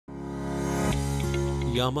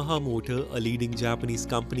Yamaha Motor, a leading Japanese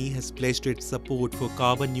company, has pledged its support for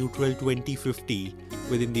carbon neutral 2050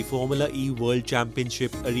 within the Formula E World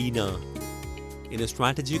Championship arena. In a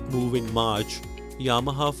strategic move in March,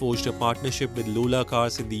 Yamaha forged a partnership with Lola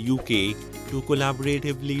Cars in the UK to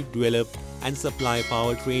collaboratively develop and supply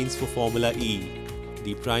powertrains for Formula E.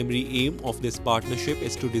 The primary aim of this partnership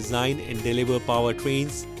is to design and deliver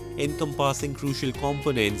powertrains encompassing crucial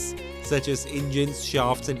components such as engines,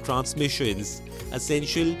 shafts and transmissions,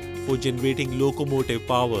 essential for generating locomotive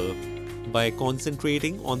power. By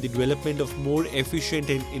concentrating on the development of more efficient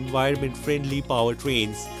and environment-friendly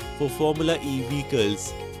powertrains for Formula E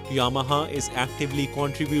vehicles, Yamaha is actively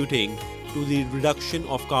contributing to the reduction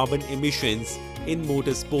of carbon emissions in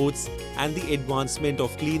motorsports and the advancement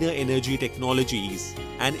of cleaner energy technologies.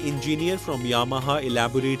 An engineer from Yamaha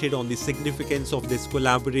elaborated on the significance of this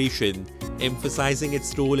collaboration, emphasizing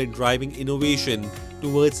its role in driving innovation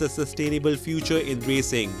towards a sustainable future in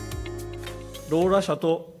racing. ローラ社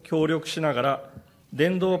と協力しながら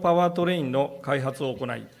電動パワートレインの開発を行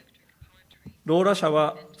い、ローラ社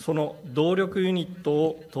はその動力ユニット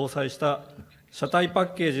を搭載した車体パ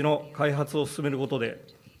ッケージの開発を進めることで、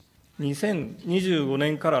2025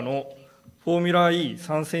年からのフォーミュラ E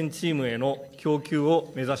参戦チームへの供給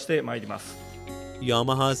を目指してまいります。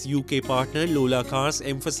Yamaha's UK partner Lola Cars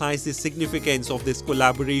emphasized the significance of this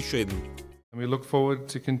collaboration. We look forward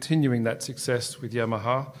to continuing that success with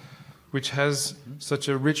Yamaha, which has such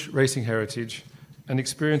a rich racing heritage and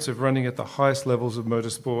experience of running at the highest levels of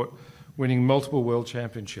motorsport, winning multiple world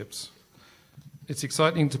championships. It's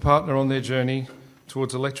exciting to partner on their journey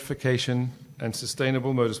towards electrification and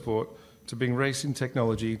sustainable motorsport to bring racing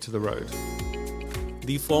technology to the road.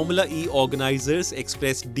 The Formula E organizers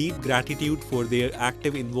expressed deep gratitude for their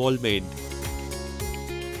active involvement.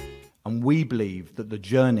 And we believe that the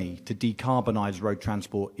journey to decarbonise road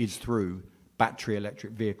transport is through battery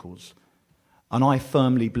electric vehicles. And I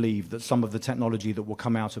firmly believe that some of the technology that will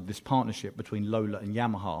come out of this partnership between Lola and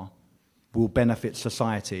Yamaha will benefit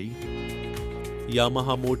society.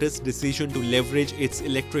 Yamaha Motor's decision to leverage its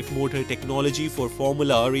electric motor technology for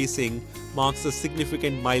Formula racing marks a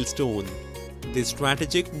significant milestone. This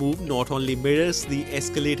strategic move not only mirrors the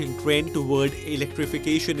escalating trend toward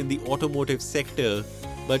electrification in the automotive sector,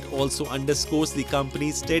 but also underscores the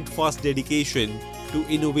company's steadfast dedication to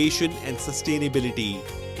innovation and sustainability.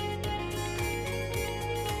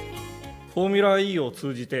 フォーミュラ E を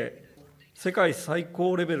通じて世界最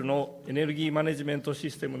高レベルのエネルギーマネジメントシ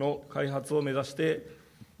ステムの開発を目指して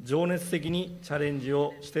情熱的にチャレンジ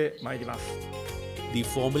をしてまいります。The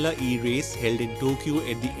Formula E race held in Tokyo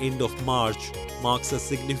at the end of March marks a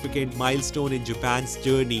significant milestone in Japan's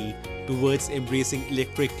journey towards embracing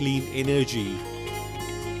electric clean energy.